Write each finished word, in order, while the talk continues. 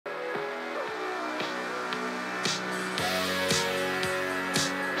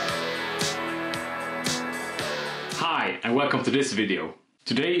welcome to this video.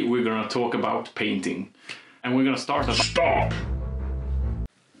 Today we're gonna talk about painting, and we're gonna start at... Stop!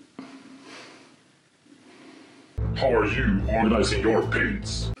 How are you organizing your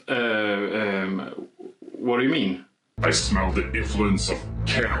paints? What do you mean? I smell the influence of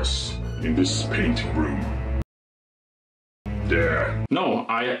chaos in this painting room. Yeah. No,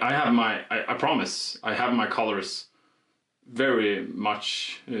 I have my... I promise, I have my colors very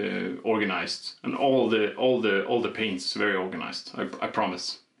much organized, and all the paints very organized. I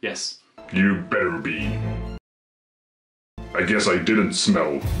promise. Yes. You better be. I guess I didn't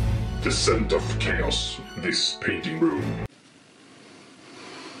smell the scent of chaos in this painting room.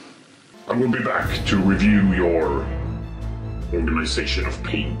 I will be back to review your organization of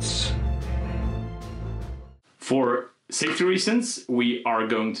paints. For safety reasons, we are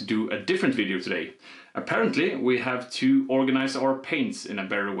going to do a different video today. Apparently, we have to organize our paints in a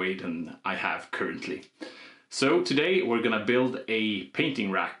better way than I have currently. So today we're gonna build a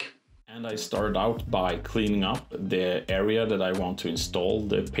painting rack. And I started out by cleaning up the area that I want to install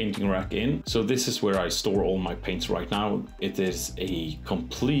the painting rack in. So this is where I store all my paints right now. It is a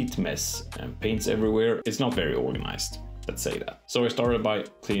complete mess and paints everywhere. It's not very organized, let's say that. So I started by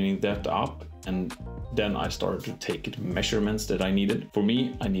cleaning that up, and then I started to take measurements that I needed. For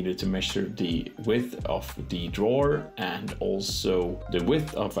me, I needed to measure the width of the drawer and also the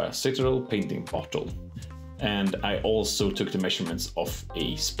width of a citadel painting bottle. And I also took the measurements of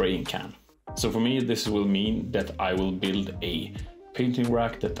a spraying can. So for me, this will mean that I will build a painting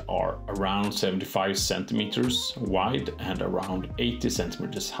rack that are around 75 centimeters wide and around 80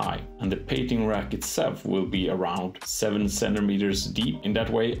 centimeters high. And the painting rack itself will be around 7 centimeters deep. In that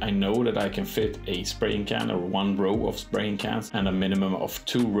way, I know that I can fit a spraying can or one row of spraying cans and a minimum of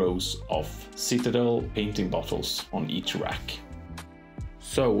 2 rows of citadel painting bottles on each rack.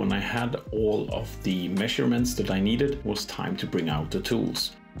 So when I had all of the measurements that I needed, it was time to bring out the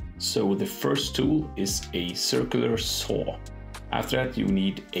tools. So the first tool is a circular saw. After that, you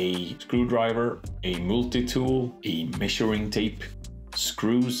need a screwdriver, a multi-tool, a measuring tape,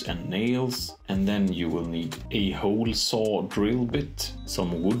 screws and nails, and then you will need a hole saw drill bit,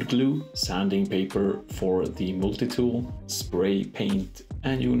 some wood glue, sanding paper for the multi-tool, spray paint,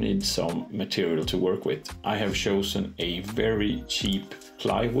 and you need some material to work with. I have chosen a very cheap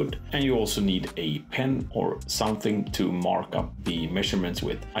plywood, and you also need a pen or something to mark up the measurements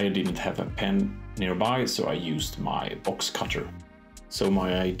with. I didn't have a pen nearby, so I used my box cutter. So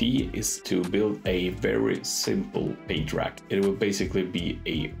my idea is to build a very simple paint rack. It will basically be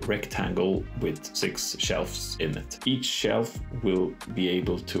a rectangle with 6 shelves in it. Each shelf will be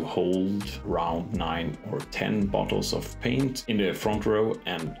able to hold around 9 or 10 bottles of paint in the front row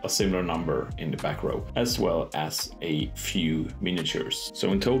and a similar number in the back row, as well as a few miniatures.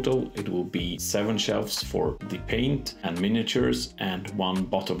 So in total, it will be 7 shelves for the paint and miniatures and 1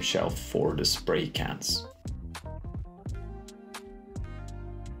 bottom shelf for the spray cans.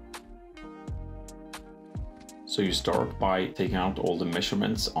 So you start by taking out all the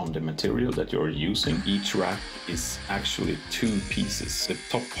measurements on the material that you're using. Each rack is actually 2 pieces. The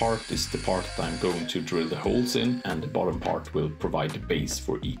top part is the part that I'm going to drill the holes in, and the bottom part will provide the base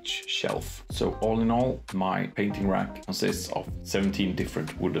for each shelf. So all in all, my painting rack consists of 17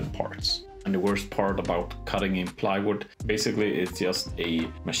 different wooden parts. And the worst part about cutting in plywood, basically it's just a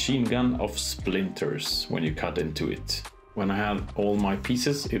machine gun of splinters when you cut into it. When I had all my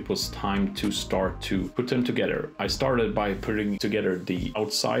pieces, it was time to start to put them together. I started by putting together the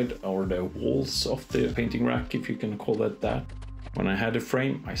outside or the walls of the painting rack, if you can call it that. When I had a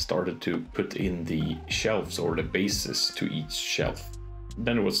frame, I started to put in the shelves or the bases to each shelf.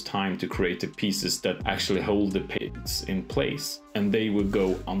 Then it was time to create the pieces that actually hold the paints in place, and they will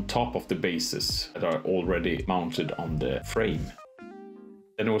go on top of the bases that are already mounted on the frame.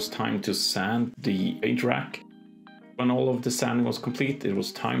 Then it was time to sand the paint rack. When all of the sanding was complete, it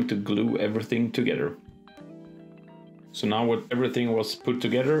was time to glue everything together. So now when everything was put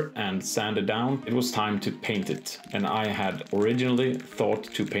together and sanded down, it was time to paint it. And I had originally thought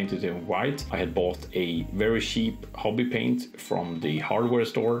to paint it in white. I had bought a very cheap hobby paint from the hardware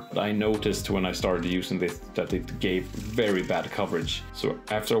store, but I noticed when I started using this that it gave very bad coverage. So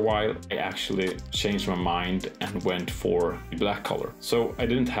after a while, I actually changed my mind and went for the black color. So I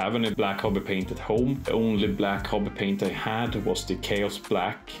didn't have any black hobby paint at home. The only black hobby paint I had was the Chaos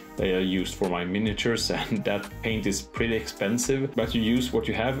Black that I used for my miniatures, and that paint is pretty expensive, but you use what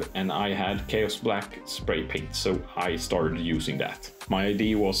you have, and I had Chaos Black spray paint, so I started using that. My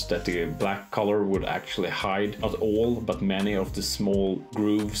idea was that the black color would actually hide not all but many of the small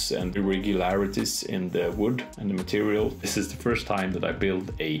grooves and irregularities in the wood and the material. This is the first time that I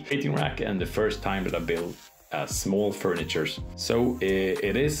build a painting rack and the first time that I build as small furnitures. So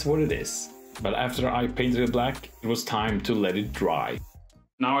it is what it is. But after I painted it black, it was time to let it dry.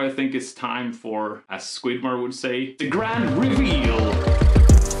 Now I think it's time for, as Squidmar would say, the grand reveal!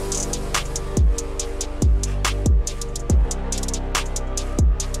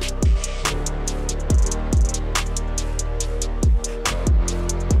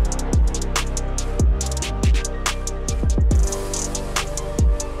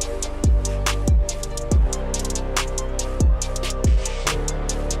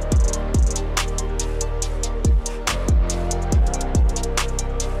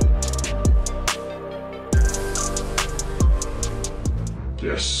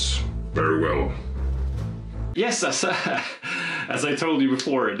 Yes, very well. Yes, as I told you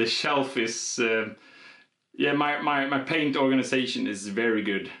before, the shelf is... yeah, my paint organization is very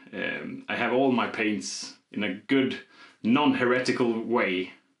good. I have all my paints in a good, non-heretical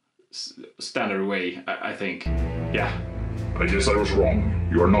way, standard way, I think. Yeah. I guess I was wrong.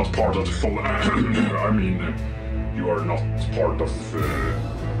 You are not part of the full... I mean, you are not part of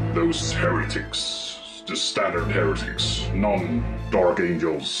those heretics. The standard heretics. Non-Dark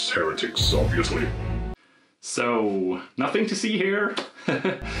Angels heretics, obviously. So, nothing to see here.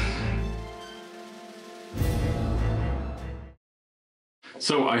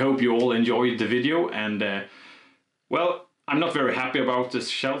 So, I hope you all enjoyed the video, and well, I'm not very happy about this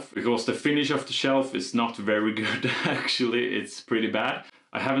shelf because the finish of the shelf is not very good. Actually, it's pretty bad.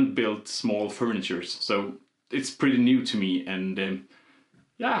 I haven't built small furnitures, so it's pretty new to me, and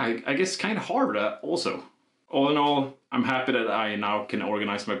yeah, I guess kind of hard also. All in all, I'm happy that I now can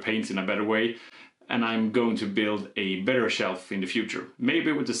organize my paints in a better way, and I'm going to build a better shelf in the future.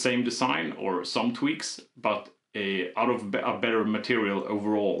 Maybe with the same design or some tweaks, but out of a better material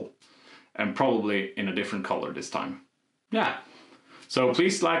overall, and probably in a different color this time. Yeah, so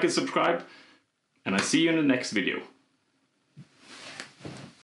please like and subscribe, and I'll see you in the next video.